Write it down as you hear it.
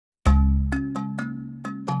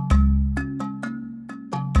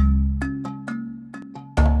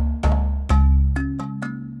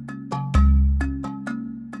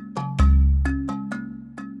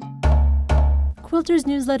Quilters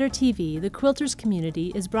Newsletter TV, the Quilters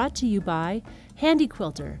community, is brought to you by Handy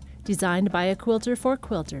Quilter, designed by a quilter for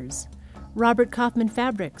quilters. Robert Kaufman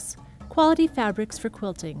Fabrics, quality fabrics for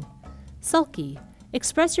quilting. Sulky,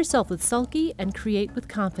 express yourself with Sulky and create with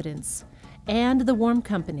confidence. And The Warm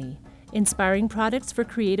Company, inspiring products for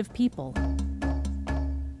creative people.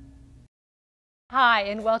 Hi,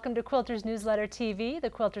 and welcome to Quilters Newsletter TV, the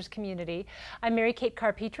Quilters community. I'm Mary Kate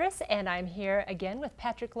Carpetras, and I'm here again with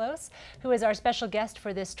Patrick Lose, who is our special guest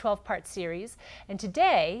for this 12-part series. And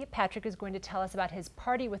today, Patrick is going to tell us about his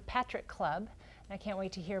Party with Patrick Club, and I can't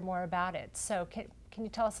wait to hear more about it. So can you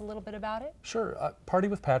tell us a little bit about it? Sure. Party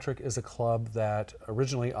with Patrick is a club that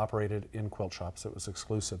originally operated in quilt shops. It was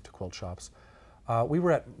exclusive to quilt shops. We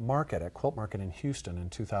were at Quilt Market in Houston in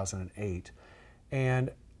 2008,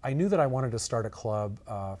 and I knew that I wanted to start a club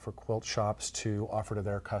for quilt shops to offer to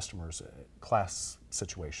their customers, a class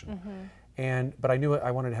situation. But I knew I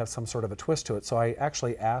wanted to have some sort of a twist to it, so I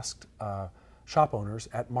actually asked shop owners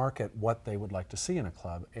at Market what they would like to see in a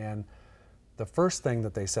club. And the first thing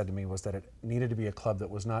that they said to me was that it needed to be a club that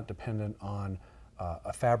was not dependent on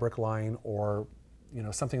a fabric line, or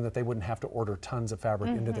something that they wouldn't have to order tons of fabric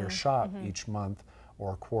into their shop each month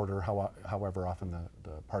or quarter, however often the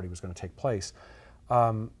party was going to take place.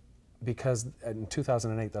 Because in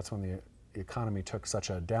 2008, that's when the economy took such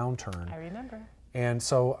a downturn. I remember. And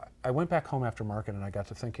so I went back home after Market, and I got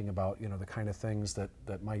to thinking about the kind of things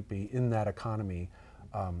that might be in that economy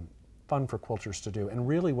fun for quilters to do. And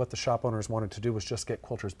really what the shop owners wanted to do was just get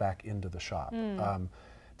quilters back into the shop.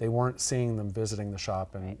 They weren't seeing them visiting the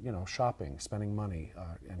shop and shopping, spending money,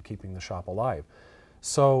 and keeping the shop alive.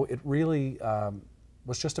 So it really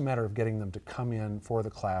was just a matter of getting them to come in for the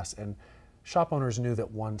class, and shop owners knew that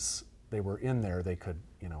once they were in there, they could,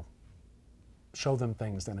 show them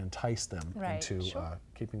things and entice them into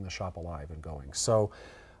keeping the shop alive and going. So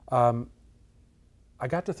I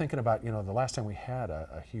got to thinking about, the last time we had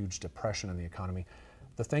a huge depression in the economy,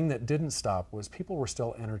 the thing that didn't stop was people were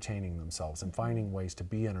still entertaining themselves and finding ways to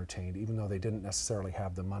be entertained, even though they didn't necessarily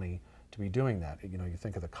have the money to be doing that. You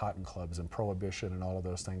think of the cotton clubs and Prohibition and all of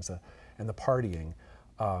those things, and the partying.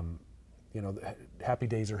 The happy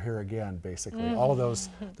days are here again, basically. All of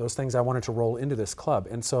those things I wanted to roll into this club.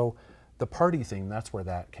 And so the party theme, that's where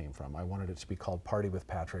that came from. I wanted it to be called Party with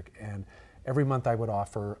Patrick. And every month I would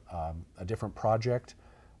offer a different project,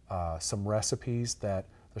 some recipes that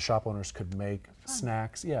the shop owners could make,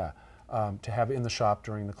 snacks, to have in the shop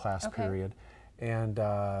during the class period. And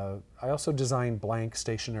I also designed blank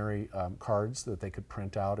stationery cards that they could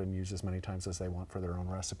print out and use as many times as they want for their own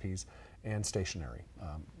recipes, and stationery,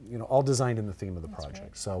 all designed in the theme of the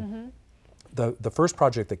project. So the first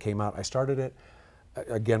project that came out, I started it,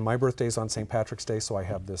 again, my birthday's on St. Patrick's Day, so I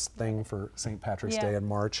have this thing for St. Patrick's Day in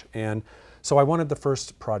March. And so I wanted the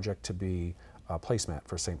first project to be a placemat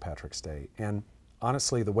for St. Patrick's Day. And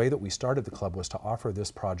honestly, the way that we started the club was to offer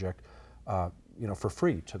this project for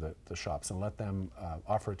free to the shops, and let them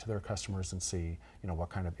offer it to their customers and see what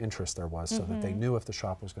kind of interest there was, so that they knew if the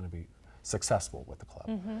shop was going to be successful with the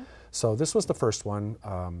club. So this was the first one,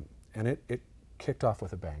 and it kicked off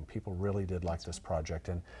with a bang. People really did like this project,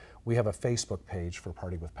 and we have a Facebook page for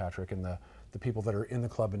Party with Patrick, and the people that are in the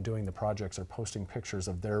club and doing the projects are posting pictures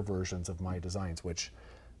of their versions of my designs, which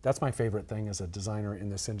that's my favorite thing as a designer in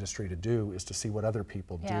this industry to do, is to see what other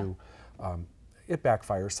people do. It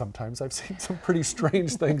backfires sometimes. I've seen some pretty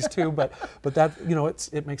strange things too, but that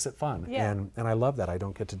it makes it fun, and I love that. I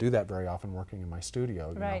don't get to do that very often working in my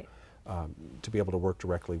studio. To be able to work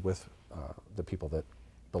directly with the people that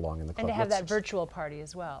belong in the club. And to have that virtual party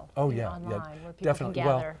as well. Online, where people can gather.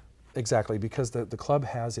 Well, exactly, because the club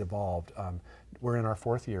has evolved. We're in our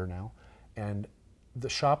 4th year now, and the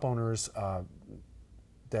shop owners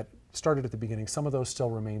that started at the beginning, some of those still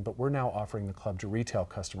remain, but we're now offering the club to retail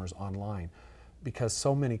customers online, because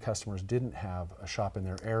so many customers didn't have a shop in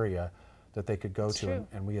their area that they could go to,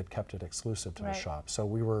 and we had kept it exclusive to the shop. So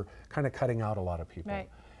we were kind of cutting out a lot of people.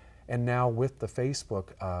 And now with the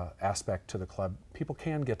Facebook aspect to the club, people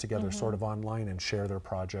can get together sort of online and share their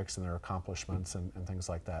projects and their accomplishments and things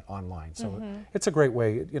like that online. So it's a great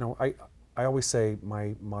way. I always say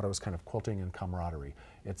my motto is kind of quilting and camaraderie.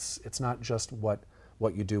 It's not just what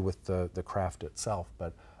you do with the craft itself,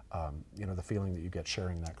 but the feeling that you get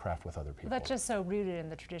sharing that craft with other people. Well, that's just so rooted in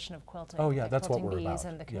the tradition of quilting. Oh yeah, that's what we're about.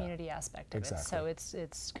 And the community aspect of it. So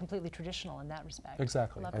it's completely traditional in that respect.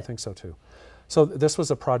 Exactly, I think so too. So this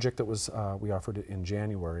was a project that was we offered it in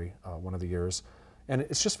January, one of the years, and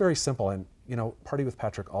it's just very simple. And Party with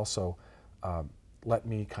Patrick also let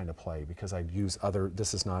me kind of play, because I'd use other,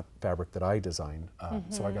 this is not fabric that I design,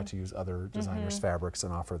 so I got to use other designers' fabrics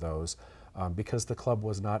and offer those, because the club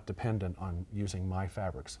was not dependent on using my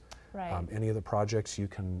fabrics. Right. Any of the projects you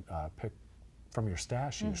can pick from your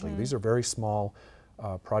stash usually. These are very small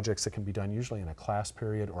projects that can be done usually in a class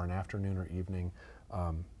period or an afternoon or evening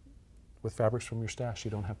with fabrics from your stash.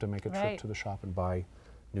 You don't have to make a trip to the shop and buy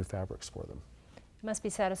new fabrics for them. It must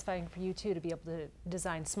be satisfying for you too to be able to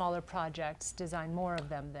design smaller projects, design more of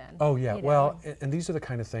them then. Oh yeah, well, and these are the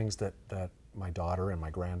kind of things that my daughter and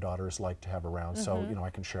my granddaughters like to have around, so you know,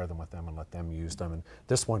 I can share them with them and let them use them. And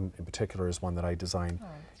this one in particular is one that I designed,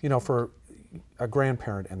 you know, for a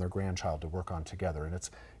grandparent and their grandchild to work on together. And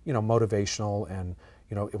it's, you know, motivational, and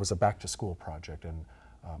you know, it was a back to school project, and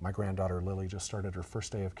my granddaughter Lily just started her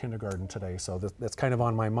first day of kindergarten today, so that's kind of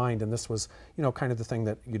on my mind. And this was, you know, kind of the thing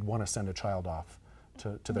that you'd want to send a child off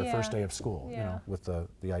to their first day of school, you know, with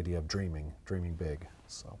the idea of dreaming big.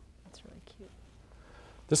 So that's really cute.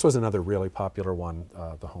 This was another really popular one,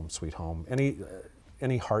 the Home Sweet Home.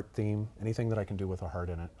 Any heart theme, anything that I can do with a heart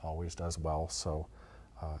in it always does well. So,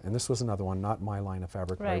 and this was another one, not my line of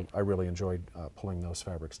fabric. But I really enjoyed pulling those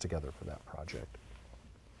fabrics together for that project.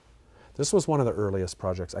 This was one of the earliest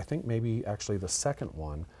projects. I think maybe actually the second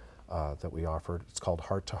one that we offered. It's called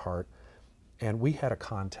Heart to Heart, and we had a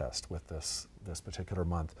contest with this particular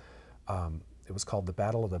month. It was called the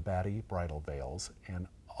Battle of the Batty Bridal Veils, and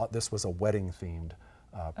this was a wedding themed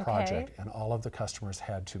project, and all of the customers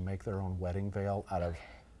had to make their own wedding veil out of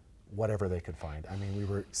whatever they could find. I mean, we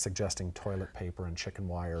were suggesting toilet paper and chicken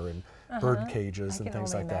wire and bird cages and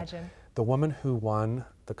things like that. The woman who won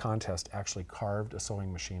the contest actually carved a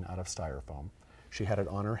sewing machine out of styrofoam. She had it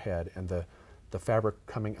on her head, and the fabric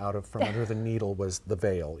coming out of from under the needle was the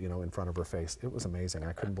veil, you know, in front of her face. It was amazing.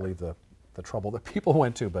 I couldn't believe the trouble that people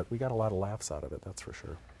went to, but we got a lot of laughs out of it, that's for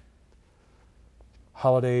sure.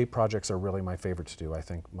 Holiday projects are really my favorite to do. I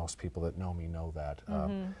think most people that know me know that,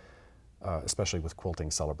 especially with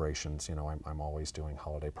quilting celebrations. You know, I'm always doing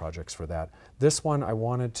holiday projects for that. This one, I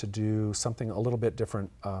wanted to do something a little bit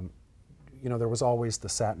different. You know, there was always the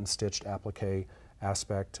satin stitched applique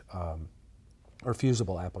aspect, or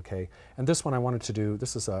fusible applique. And this one I wanted to do,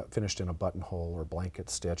 this is finished in a buttonhole or blanket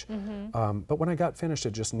stitch. But when I got finished,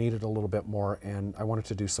 it just needed a little bit more, and I wanted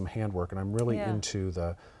to do some handwork, and I'm really into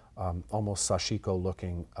the almost sashiko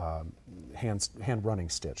looking hand running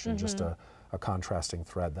stitch, and just a contrasting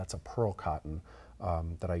thread. That's a pearl cotton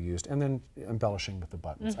that I used, and then embellishing with the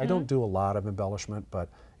buttons. I don't do a lot of embellishment, but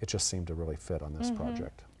it just seemed to really fit on this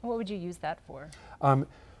project. What would you use that for?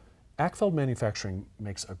 Ackfeld Manufacturing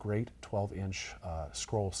makes a great 12-inch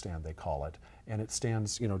scroll stand, they call it, and it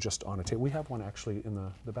stands, you know, just on a table. We have one actually in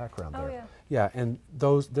the background there. Yeah, and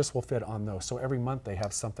this will fit on those. So every month they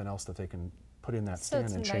have something else that they can put in that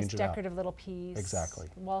stand and change it out. So it's a nice decorative little piece. Exactly.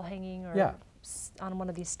 Wall hanging or on one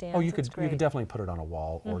of these stands. Oh, you could definitely put it on a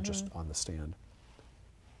wall or just on the stand.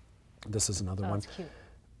 This is another one. That's cute.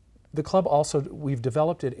 The club also, we've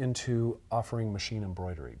developed it into offering machine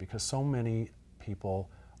embroidery, because so many people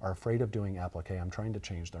are afraid of doing applique. I'm trying to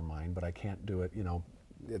change their mind, but I can't do it, you know,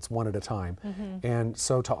 it's one at a time. And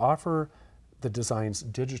so to offer the designs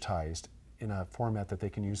digitized in a format that they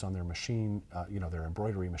can use on their machine, you know, their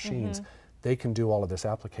embroidery machines, they can do all of this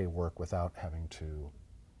applique work without having to,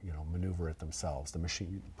 you know, maneuver it themselves. The machine,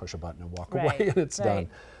 you push a button and walk away and it's done.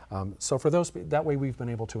 So for those, that way we've been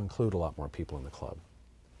able to include a lot more people in the club.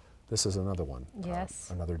 This is another one,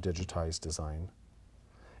 another digitized design.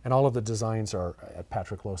 And all of the designs are at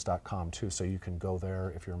patricklos.com too, so you can go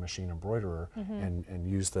there if you're a machine embroiderer and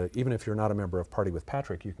use even if you're not a member of Party with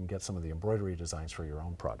Patrick, you can get some of the embroidery designs for your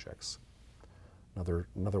own projects.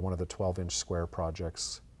 Another one of the 12-inch square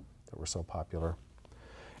projects that were so popular.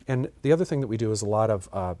 And the other thing that we do is a lot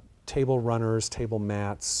of table runners, table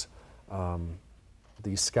mats,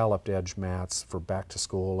 these scalloped edge mats for back to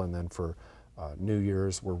school, and then for New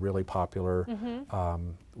Year's were really popular.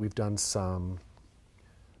 We've done some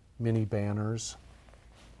mini banners.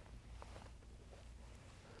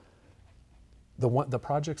 The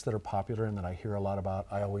projects that are popular and that I hear a lot about,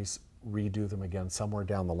 I always redo them again somewhere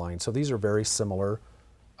down the line. So these are very similar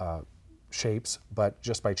shapes, but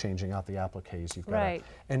just by changing out the appliques, you've got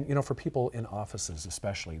and you know, for people in offices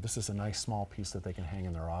especially, this is a nice small piece that they can hang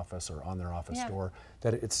in their office or on their office door,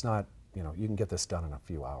 that it's not, you know, you can get this done in a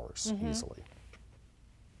few hours easily.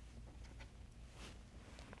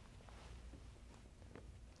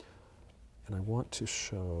 And I want to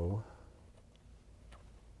show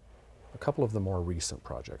a couple of the more recent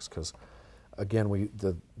projects, because again,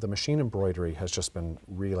 the machine embroidery has just been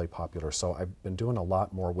really popular, so I've been doing a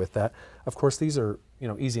lot more with that. Of course, these are, you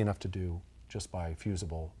know, easy enough to do just by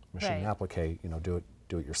fusible machine applique, you know, do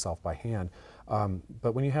it yourself by hand.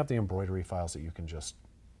 But when you have the embroidery files that you can just,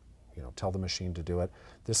 you know, tell the machine to do it.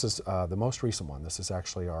 This is the most recent one. This is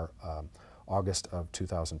actually our August of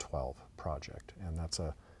 2012 project, and that's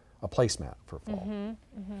a placemat for fall.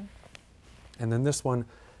 And then this one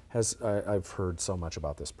has, I've heard so much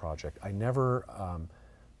about this project. I never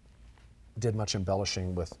did much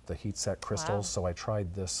embellishing with the heat set crystals, so I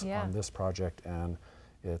tried this on this project, and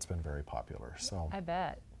it's been very popular. So I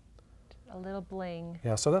bet. A little bling.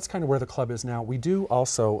 Yeah, so that's kind of where the club is now. We do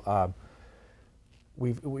also,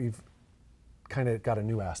 we've kind of got a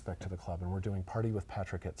new aspect to the club, and we're doing Party with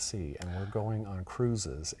Patrick at Sea, and we're going on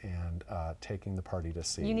cruises and taking the party to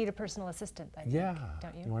sea. You need a personal assistant, I think,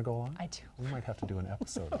 don't you? You want to go along? I do. We might have to do an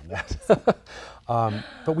episode on that.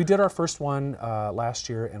 But we did our first one last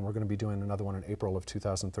year, and we're going to be doing another one in April of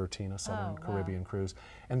 2013, a Southern Caribbean cruise.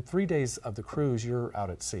 And 3 days of the cruise, you're out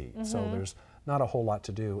at sea, so there's not a whole lot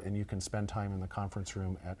to do, and you can spend time in the conference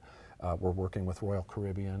room at, we're working with Royal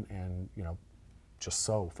Caribbean, and you know, just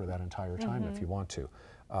sew for that entire time if you want to.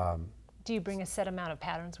 Do you bring a set amount of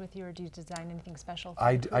patterns with you, or do you design anything special for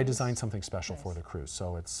I the cruise? I design something special for the cruise,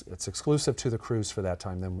 so it's exclusive to the cruise for that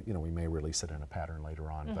time. Then, you know, we may release it in a pattern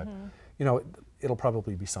later on, but you know, it'll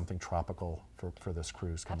probably be something tropical for this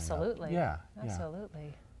cruise coming Absolutely. up. Yeah,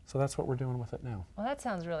 absolutely. So that's what we're doing with it now. Well, that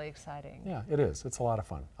sounds really exciting. Yeah, it is. It's a lot of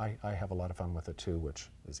fun. I have a lot of fun with it too, which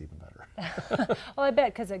is even better. Well, I bet,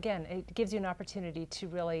 because again, it gives you an opportunity to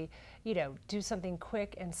really, you know, do something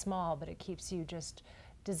quick and small, but it keeps you just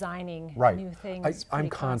designing new things. I'm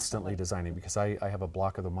constantly designing, because I have a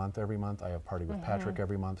block of the month every month. I have Party with Patrick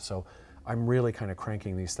every month. So I'm really kind of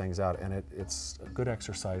cranking these things out, and it's a good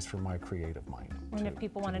exercise for my creative mind. And if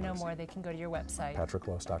people want to know more, they can go to your website.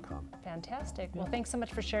 PatrickLose.com. Fantastic. Well, thanks so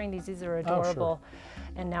much for sharing these. These are adorable.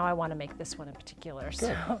 And now I want to make this one in particular.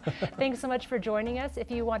 So thanks so much for joining us.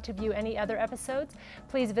 If you want to view any other episodes,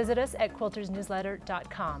 please visit us at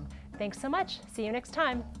quiltersnewsletter.com. Thanks so much. See you next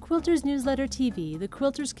time. Quilters Newsletter TV, the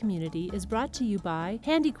quilters community, is brought to you by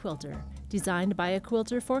Handy Quilter, designed by a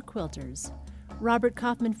quilter for quilters. Robert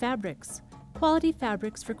Kaufman Fabrics, quality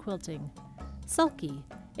fabrics for quilting. Sulky,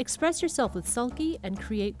 express yourself with Sulky and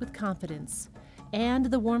create with confidence. And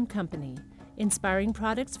The Warm Company, inspiring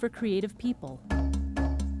products for creative people.